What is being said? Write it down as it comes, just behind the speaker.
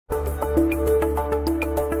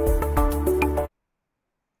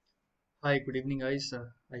Hi, good evening, guys.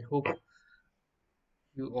 I hope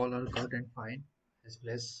you all are good and fine, as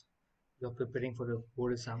well as you are preparing for the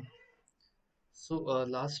board exam. So,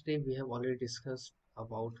 last day we have already discussed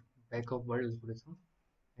about backup word algorithm,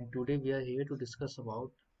 and today we are here to discuss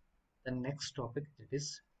about the next topic, that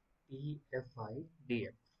is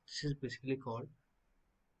TFIDF. This is basically called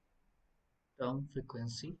term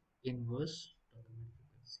frequency inverse document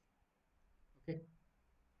frequency. Okay,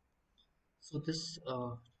 so this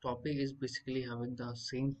topic is basically having the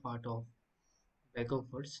same part of backup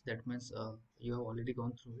words. That means you have already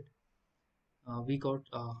gone through it. We got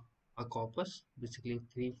a corpus, basically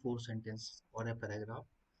 3-4 sentences or a paragraph.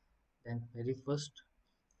 Then very first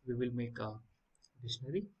we will make a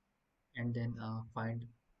dictionary, and then find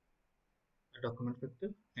a document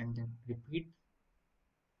vector, and then repeat the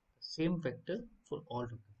same vector for all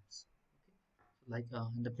documents. Okay. So like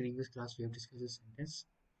in the previous class we have discussed this sentence.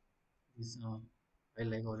 These I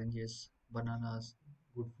like oranges, bananas,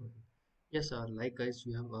 good for you. Yes, like guys,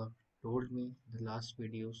 you have told me in the last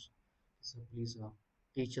videos. So please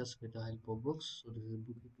teach us with the help of books. So this is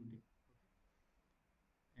book today.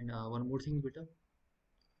 And one more thing, beta.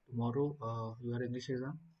 Tomorrow, your English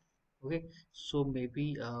exam. Okay, so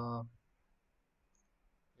maybe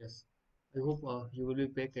yes. I hope you will be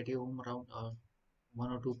back at your home around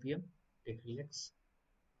 1 or 2 p.m. Take relax,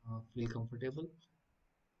 feel comfortable.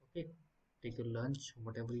 Okay, take your lunch,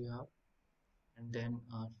 whatever you have, and then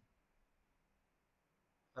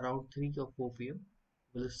around 3 or 4 p.m.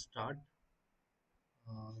 we'll start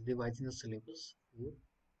revising the syllabus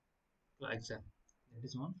for the exam. That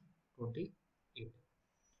is on 28.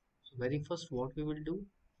 So very first, what we will do,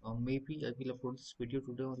 maybe I will upload this video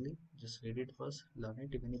today only. Just read it first, learn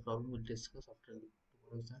it. If any problem, we'll discuss after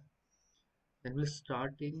tomorrow's exam. Then we'll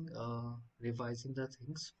starting revising the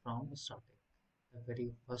things from starting. The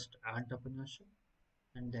very first entrepreneurship,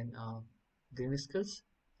 and then green skills,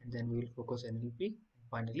 and then we will focus NLP, and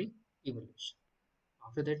finally evaluation.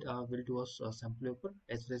 After that, we'll do a sample paper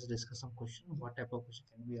as well as discuss some question. What type of question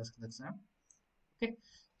can we ask in the exam? Okay,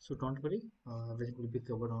 so don't worry, everything will be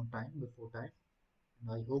covered on time, before time,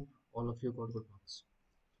 and I hope all of you got good marks.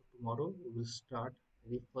 So tomorrow we will start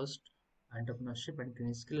very first entrepreneurship and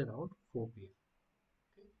green skill around 4 p.m.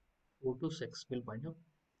 Okay, 4 to 6 will wind up.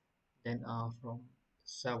 Then from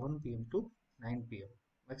 7 p.m. to 9 p.m.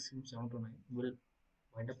 maximum 7 to 9 will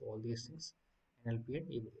wind up all these things, NLP and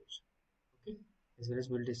evaluation. Okay, as well as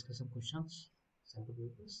we'll discuss some questions, sample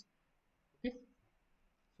papers. Okay,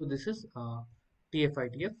 so this is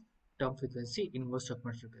TFIDF, term frequency inverse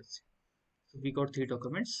document frequency. So we got three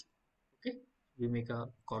documents. Okay, we make a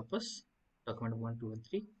corpus, document 1, 2, and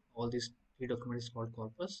 3. All these three documents is called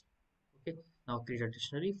corpus. Okay, now create a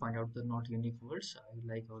dictionary, find out the not unique words.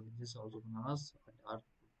 I like oranges, also bananas, are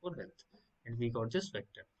good for health. And we got this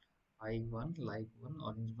vector. I1, like 1,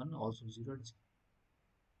 orange 1, also 0, and 0.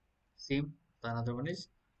 Same, the another one is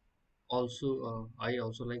also, I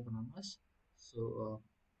also like bananas. So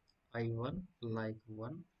I1, like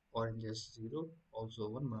 1, orange is 0, also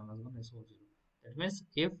 1, bananas 1 is also 0. That means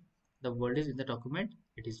if the word is in the document,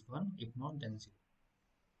 it is 1, if not, then 0.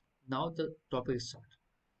 Now the topic is start.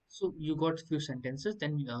 So you got few sentences,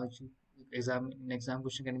 then exam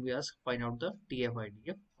question can be asked, find out the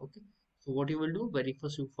TF-IDF. Okay. So what you will do, very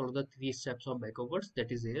first you follow the 3 steps of backup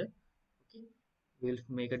that is there. Okay. We will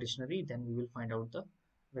make a dictionary, then we will find out the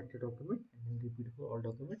vector document and then repeat for all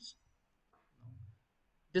documents. Now,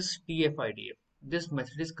 this TF-IDF, this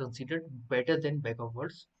method is considered better than backup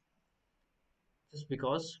words just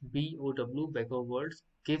because BOW backup words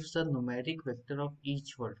gives the numeric vector of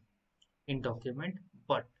each word in document,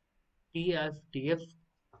 but TF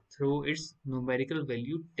through its numerical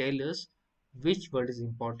value tell us which word is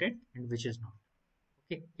important and which is not.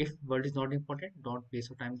 Okay, if word is not important, don't waste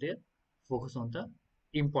your time there. Focus on the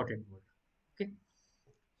important word. Okay,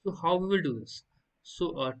 so how we will do this?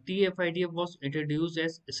 So TF-IDF was introduced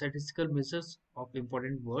as statistical measures of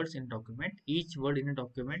important words in document. Each word in a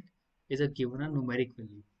document is a given a numeric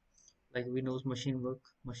value. Like we know machine work,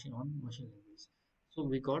 machine on, machine language. So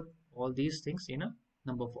we got all these things in a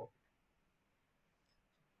number form.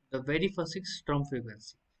 The very first is term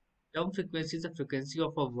frequency. Term frequency is the frequency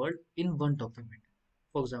of a word in one document.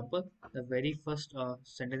 For example, the very first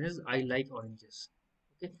sentence is I like oranges.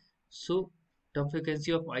 Okay, so term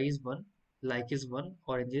frequency of I is 1, like is 1,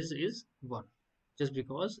 oranges is 1. Just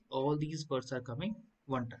because all these words are coming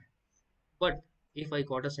one time. But if I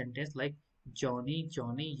got a sentence like Johnny,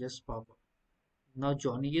 Johnny, yes, Papa. Now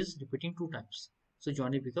Johnny is repeating 2 times. So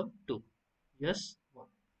Johnny become 2. Yes, 1.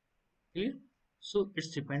 Clear? So it's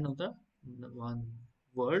depend on the one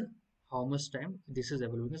word how much time this is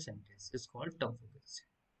available in a sentence. It's called term frequency.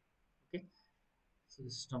 Okay, so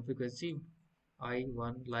this is term frequency.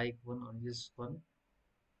 I1, like 1, on this 1.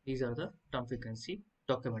 These are the term frequency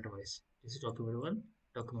document wise. This is document 1,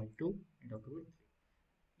 document 2, and document 3.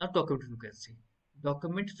 Now document frequency.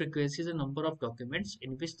 Document frequency is the number of documents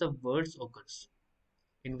in which the words occurs.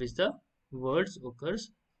 In which the words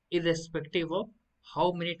occurs irrespective of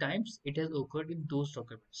how many times it has occurred in those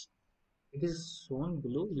documents. It is shown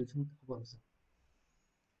below using the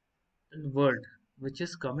word which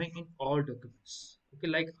is coming in all documents. Okay,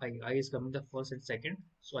 like I is coming the first and second,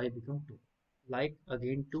 so I become 2. Like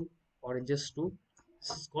again 2, oranges 2.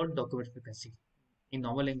 This is called document frequency. In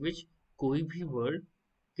normal language, कोई भी word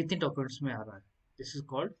कितने documents में आ रहा है, this is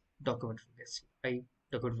called document frequency. I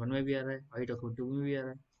document 1 में भी आ रहा है, I document 2 में भी आ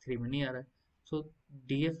रहा है, 3 में नहीं आ रहा है, so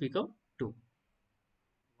DF become 2.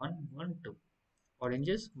 1 1 2.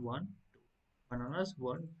 Oranges 1 2. Bananas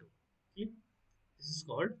 1 2. Okay, this is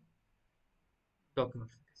called document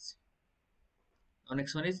frequency. Now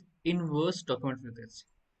next one is inverse document frequency.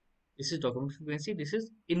 This is document frequency. This is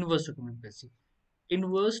inverse document frequency.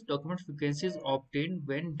 Inverse document frequency is obtained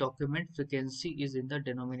when document frequency is in the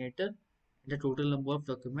denominator and the total number of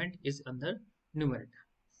document is in the numerator.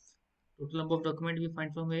 Total number of document we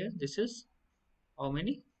find from here. This is how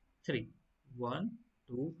many? 3. 1,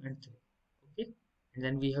 2, and 3. Okay. And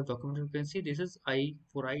then we have document frequency. This is I.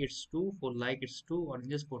 For I it's 2. For like it's 2.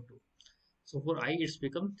 Oranges for 2. So for I it's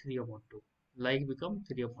become 3 upon 2. Like become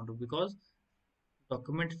 3 upon 2 because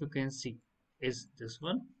document frequency is this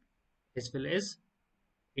one as well as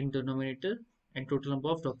in denominator and total number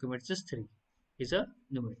of documents is 3 is a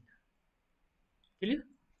numerator. Clear?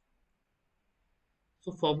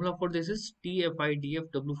 So formula for this is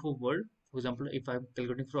TFIDF W for word. For example, if I'm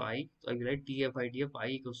calculating for I, so I will write TFIDF I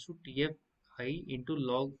equals to TFI into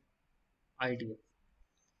log IDF.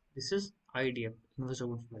 This is IDF, inverse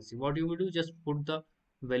document frequency. What you will do, just put the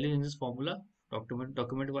value in this formula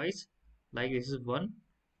document wise. Like this is 1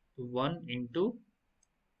 to 1 into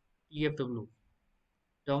TFW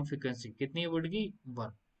term frequency कितनी बढ़ेगी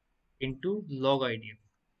 1 into log IDF.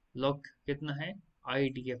 Log कितना है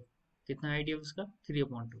IDF, कितना IDF इसका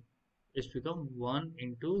 3/2. इस become 1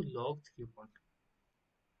 into log 3/2.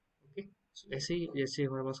 Okay, सो ऐसे ही जैसे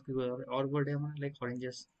हमारे पास कोई और वर्ड है हमारा like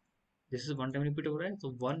oranges, this is one time repeat हो रहा है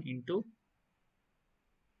तो 1 इंटू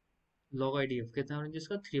लॉग आईडीएफ कितना ऑरेंजेस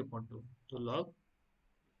का 3/2 तो log.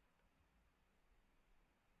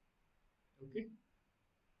 Okay,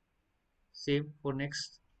 save for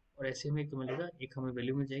next. और ऐसे में क्या मिलेगा, एक हमें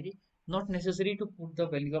वैल्यू मिल जाएगी. Not necessary to put the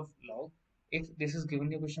value of log. If this is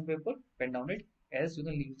given your question paper, pen down it as you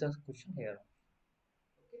can leave the question here.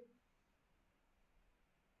 Okay.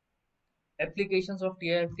 Applications of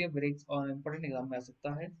TF-IDF very important exam में आ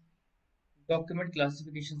सकता है. Document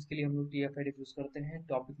classification के लिए हम लोग TF-IDF use करते हैं,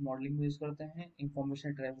 topic modelling में यूज करते हैं,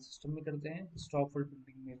 इंफॉर्मेशन ट्रैवल सिस्टम में करते हैं, स्टॉप फॉर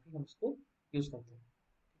बिल्डिंग में भी हम इसको यूज करते हैं.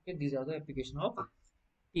 ठीक है, these are the application of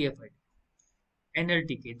TF-IDF.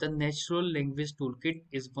 NLTK, the Natural Language Toolkit,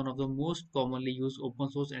 is one of the most commonly used open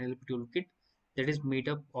source NLP toolkit that is made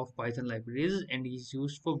up of Python libraries and is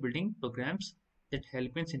used for building programs that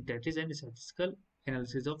help in synthesis and statistical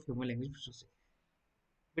analysis of human language processing.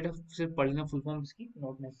 बेटा सिर्फ पढ़ लेना full form इसकी,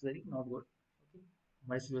 not necessary, not good. Okay,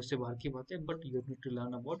 हमारे syllabus से बाहर की बात है, but you need to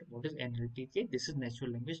learn about what is NLTK. This is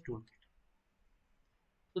natural language toolkit.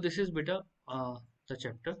 So this is beta the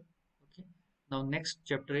chapter. Okay, now next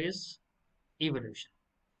chapter is evaluation.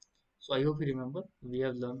 So I hope you remember we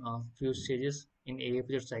have learned a few stages in AI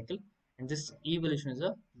project cycle, and this evaluation is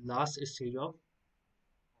the last stage of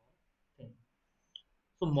thing.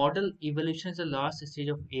 So model evaluation is the last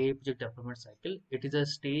stage of AI project development cycle. It is a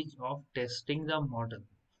stage of testing the model.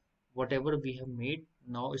 Whatever we have made,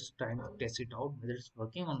 now it's time to test it out whether it's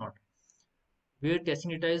working or not. Where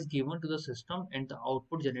testing data is given to the system and the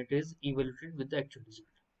output generated is evaluated with the actual result.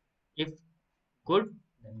 If good,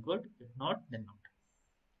 then good. If not, then not.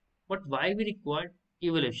 But why we require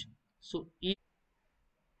evaluation? So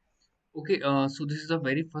okay, so this is the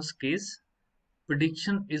very first case.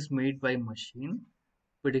 Prediction is made by machine.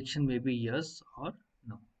 Prediction may be yes or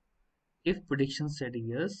no. If prediction said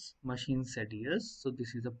yes, machine said yes, so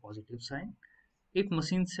this is a positive sign. If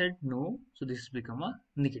machine said no, so this has become a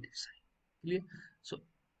negative sign. Clear? So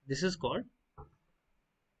this is called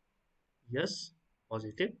yes,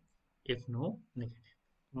 positive. If no, negative.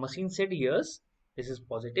 Machine said yes, this is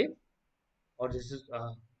positive, or this is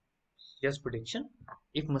yes prediction.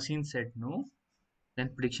 If machine said no, then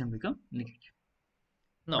prediction become negative.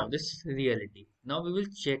 Now this is reality. Now we will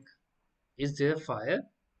check, is there fire?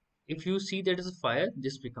 If you see there is a fire,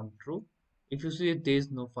 this become true. If you see there is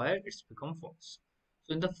no fire, it's become false.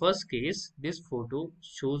 So in the first case, this photo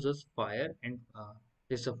shows us fire and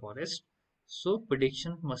there's a forest. So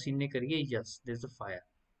prediction machine ने करी है yes, there's a fire.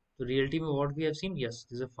 So reality में what we have seen, yes,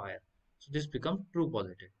 there's a fire. So this becomes true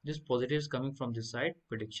positive. This positive is coming from this side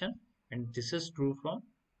prediction, and this is true from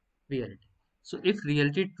reality. So if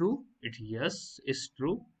reality true, it yes is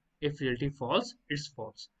true. If reality false, it's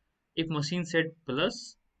false. If machine said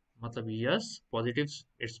plus, matlab yes, positives,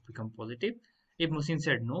 it's become positive. If machine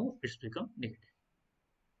said no, it's become negative.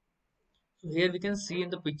 So here we can see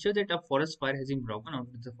in the picture that a forest fire has been broken out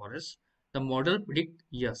in the forest. The model predict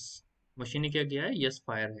yes. Machine ने क्या किया है? Yes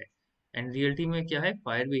fire है. And reality में क्या है?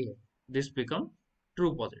 Fire भी है. This become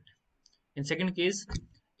true positive. In second case,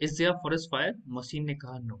 is there forest fire? Machine ने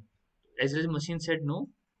कहा no. As the machine said no,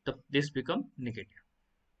 this become negative.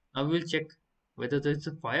 Now we will check whether there is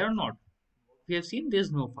a fire or not. We have seen there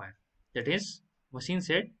is no fire. That is, machine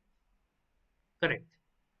said correct.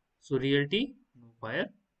 So reality no fire.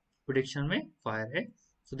 Prediction में fire है.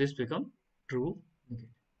 So this become true negative.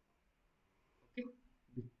 Okay.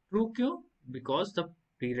 True क्यों? Because the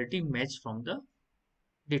reality match from the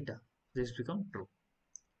data. This become true.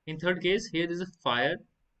 In third case, here is a fire,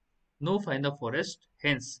 no fire in the forest.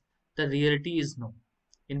 Hence, the reality is no.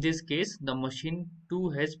 In this case, the machine too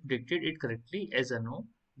has predicted it correctly as a no.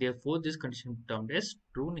 Therefore, this condition termed as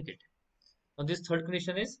true negative. Now, this third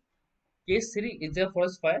condition is case 3 is there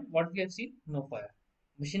forest fire? What we have seen? No fire.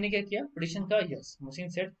 Machine ने क्या किया? Prediction का yes. Machine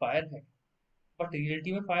said fire है. But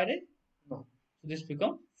reality में fire है? No. So this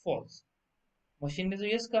become false. Machine ने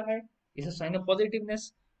तो yes कहा है. It's a sign of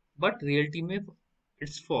positiveness. But reality में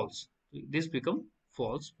it's false. So this become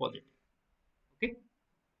false positive. Okay.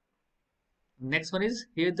 Next one is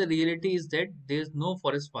here the reality is that there is no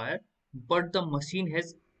forest fire, but the machine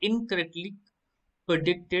has incorrectly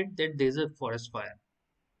predicted that there is a forest fire.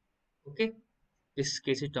 Okay. This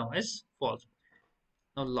case is termed as false.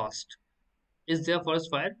 Now last. Is there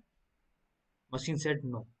forest fire? Machine said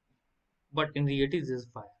no. But in reality there is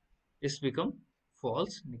fire. It's become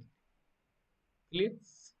false negative. Clear?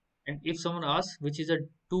 And if someone asks which is a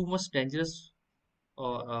too much dangerous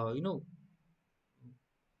or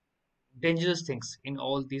dangerous things in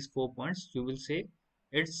all these 4 points, you will say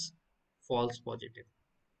it's false positive.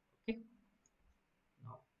 Okay.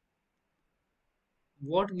 Now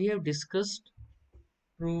what we have discussed,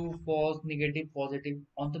 true, false, negative, positive,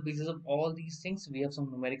 on the basis of all these things we have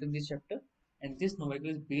some numerical in this chapter, and this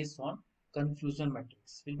numerical is based on confusion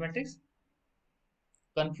matrix. Which matrix?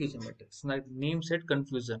 Confusion matrix. Like name said,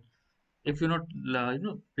 confusion. If you're not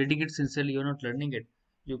reading it sincerely, you're not learning it,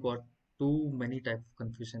 you got too many type of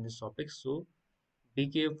confusion in this topic. So be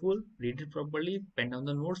careful, read it properly, pen down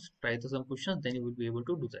the notes, try the some questions, then you will be able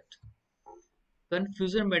to do that.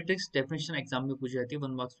 Confusion matrix definition exam में पूछी जाती है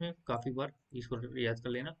 1 marks में काफी बार, इसको याद कर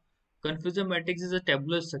लेना. Confusion matrix is a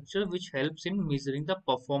tabular structure which helps in measuring the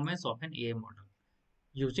performance of N AI model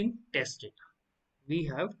using test data. We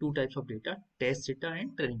have two types of data, test data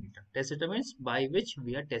and training data. Test data means by which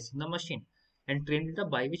we are testing the machine, and training data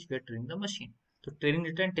by which we are training the machine. So training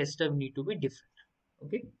data and test data need to be different.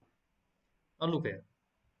 Okay. Now look here.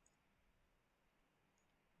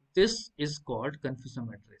 This is called confusion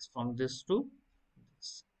matrix. From this to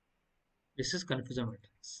this. This is confusion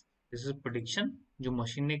matrix. This is prediction जो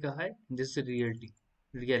machine ने कहा है. This is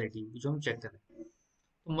reality जो हम check कर रहे हैं.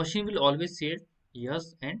 तो machine will always say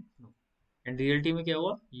yes and no. And reality में क्या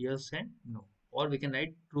हुआ? Yes and no. Or we can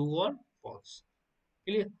write true or false.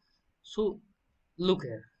 Clear? So look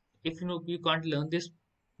here. If you can't learn this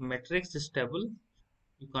matrix, this table,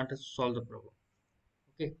 you can't solve the problem.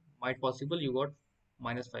 Okay, might possible you got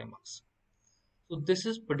 -5 marks. So this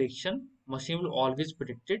is prediction. Machine will always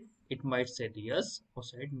predict it. It might say yes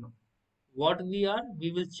or say no. What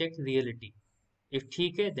we will check reality. If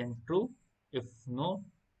ठीक है, then true. If no,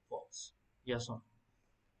 false. Yes or no.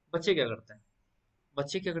 बच्चे क्या करते हैं?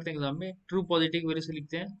 बच्चे क्या करते हैं एग्जाम में? ट्रू पॉजिटिव वैल्यू से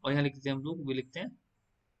लिखते हैं, और यहाँ लिखते हैं हम लोग, भी लिखते हैं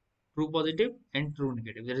true positive and true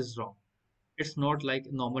negative. That is wrong. It's not like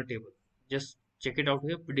normal table. Just check it out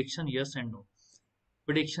here. Prediction yes and no.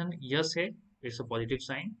 Prediction yes है, it's a positive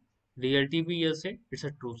sign. Reality भी yes है, it's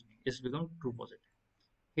a true sign. It's become true positive.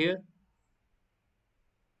 Here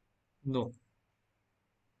no.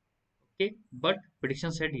 Okay, but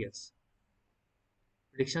prediction said yes.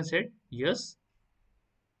 Prediction said yes.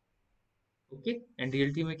 Okay, and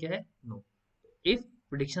reality में क्या है? No. If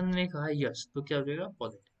prediction ने कहा yes, तो क्या हो जाएगा?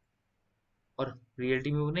 Positive. और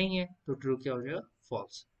reality में वो नहीं है, तो true क्या हो जाएगा?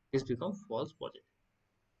 False. This become false positive.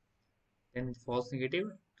 Then false negative,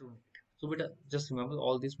 true negative. So beta, just remember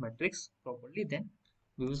all these metrics properly, then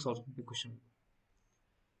we will solve the question.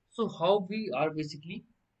 So how we are basically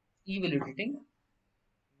evaluating,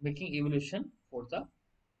 making evaluation for the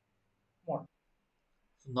model.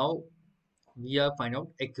 So now we are find out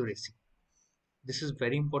accuracy. This is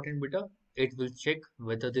very important beta. It will check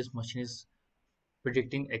whether this machine is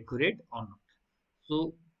predicting accurate or not.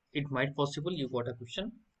 So it might possible you got a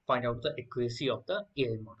question, find out the accuracy of the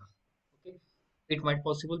AI model. Okay. It might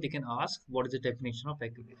possible they can ask what is the definition of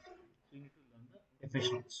accuracy. So you need to learn the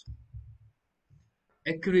definitions.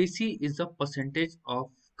 Accuracy is the percentage of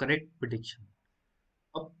correct prediction.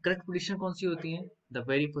 अब correct prediction कौन सी होती है? The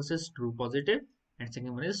very first is true positive and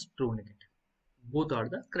second one is true negative. Both are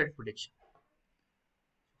the correct prediction.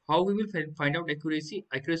 How we will find out accuracy?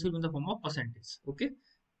 Accuracy will be in the form of percentage. Okay.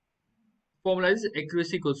 Formula is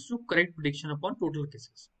accuracy equals to correct prediction upon total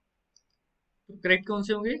cases. तो correct कौन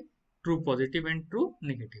से होंगे? True positive and true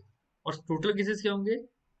negative. और total cases क्या होंगे?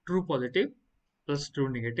 True positive plus true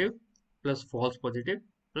negative plus false positive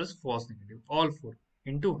plus false negative, all four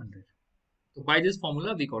into 100. So by this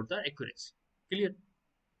formula we got the accuracy. Clear?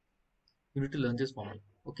 You need to learn this formula.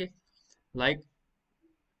 Okay. Like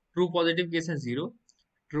true positive case है 0,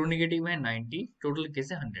 true negative है 90, total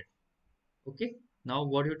case है 100. Okay. Now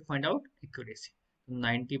what you have to find out? Accuracy.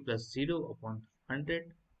 90 plus 0 upon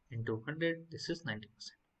 100 into 100, this is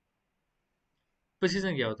 90%.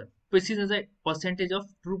 Precision क्या होता है? Precision is a percentage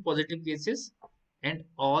of true positive cases and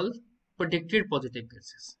all predicted positive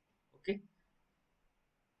cases. Okay.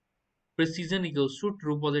 Precision equals to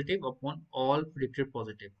true positive upon all predicted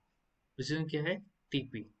positive. Precision क्या है?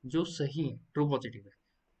 TP जो सही है, true positive है.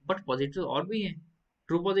 But positive और भी है,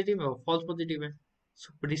 true positive है और false positive है.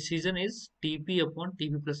 So precision is TP upon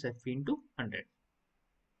TP plus FP into 100.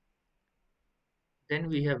 Then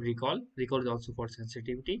we have recall. Recall is also called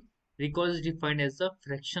sensitivity. Recall is defined as the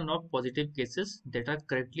fraction of positive cases that are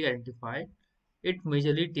correctly identified. It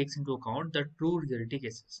majorly takes into account the true reality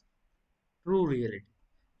cases. True reality.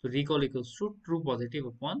 So recall equals to true positive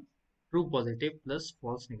upon true positive plus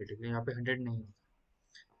false negative. यहाँ पे 100 नहीं होता.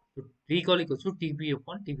 So recall equals to TP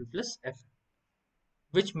upon TP plus F.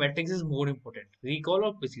 Which matrix is more important? Recall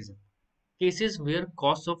or precision? Cases where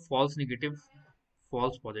cost of false negative,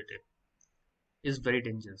 false positive is very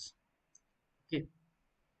dangerous. Okay.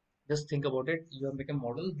 Just think about it. You have made a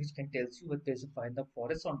model which can tell you whether there's a fire in the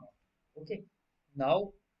forest or not. Okay.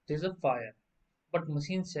 Now there's a fire, but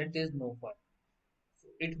machine said there's no fire. So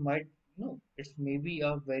it might no. It's maybe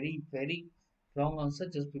a very wrong answer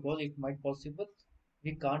just because it might possible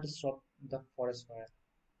we can't stop the forest fire.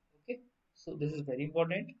 Okay. So this is very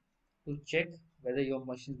important to check whether your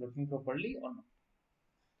machine is working properly or not.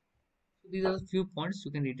 So these are a few points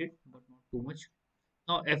you can read it, but not too much.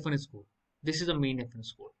 Now F1 score. This is the main F1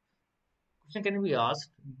 score. Question can be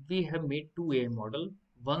asked, we have made two AI model.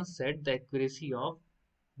 One said the accuracy of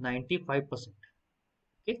 95%.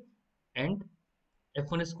 Okay, and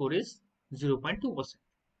F1 score is 0.2%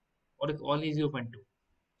 or only 0.2.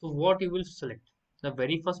 So what you will select? The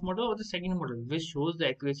very first model or the second model, which shows the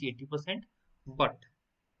accuracy 80%, but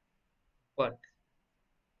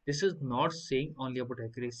this is not saying only about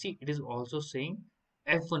accuracy, it is also saying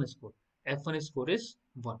F1 score. F1 score is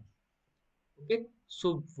 1. Okay,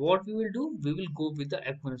 so what we will do, we will go with the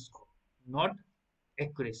F1 score, not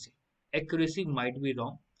accuracy. Accuracy might be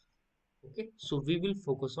wrong. Okay, so we will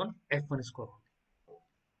focus on F1 score.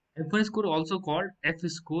 F1 score, also called F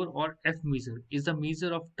score or F measure, is the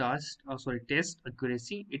measure of test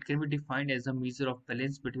accuracy. It can be defined as a measure of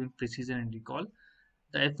balance between precision and recall.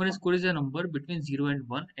 The F1 score is a number between 0 and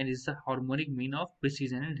 1 and is the harmonic mean of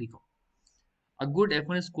precision and recall. A good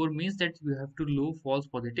F1 score means that you have to low false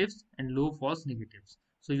positives and low false negatives.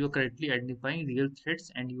 So you are correctly identifying real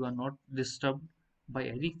threats and you are not disturbed by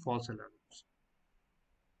any false alarms.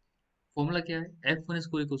 Formula क्या है? F1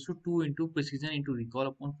 score equals to 2 into precision into recall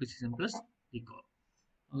upon precision plus recall.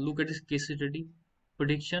 Look at this case study.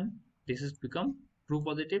 Prediction, this has become true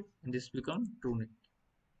positive and this become true negative.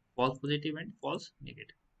 False positive and false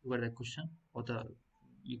negative. You got the question or the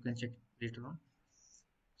you can check later on.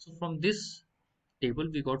 So from this table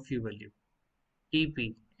we got few value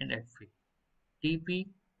TP and FP. TP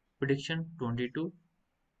prediction 22,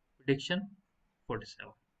 prediction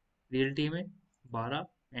 47. Reality में 12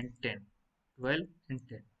 and 10, 12 and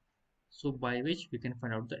 10. So by which we can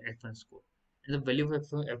find out the F1 score. And the value of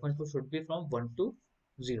F1 score should be from 1 to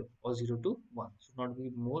 0 or 0 to 1. Should not be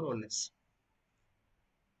more or less.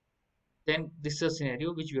 Then this is a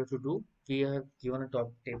scenario which you have to do. We have given a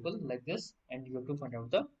top table like this and you have to find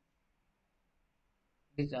out the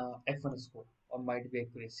F1 score or might be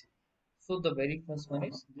accuracy. So the very first one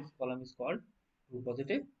is this column is called true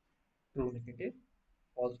positive, true negative,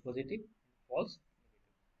 false positive, false negative.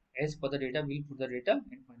 As per the data, we'll put the data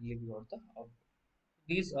and finally we got the output.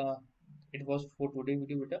 These it was for today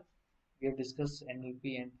video beta. We have discussed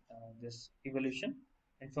NLP and this evolution.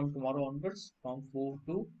 And from tomorrow onwards, from 4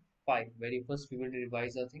 to 5, very first we will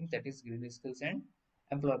revise our thing that is green skills and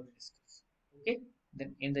employment skills. Okay.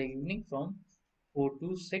 Then in the evening from 4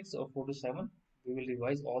 to 6 or 4 to 7, we will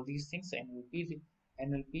revise all these things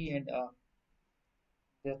NLP and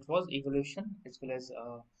that was evolution as well as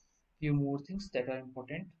few more things that are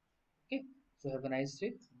important. Okay. So have a nice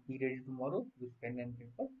day. Be ready tomorrow with pen and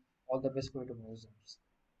paper. All the best for tomorrow's exams.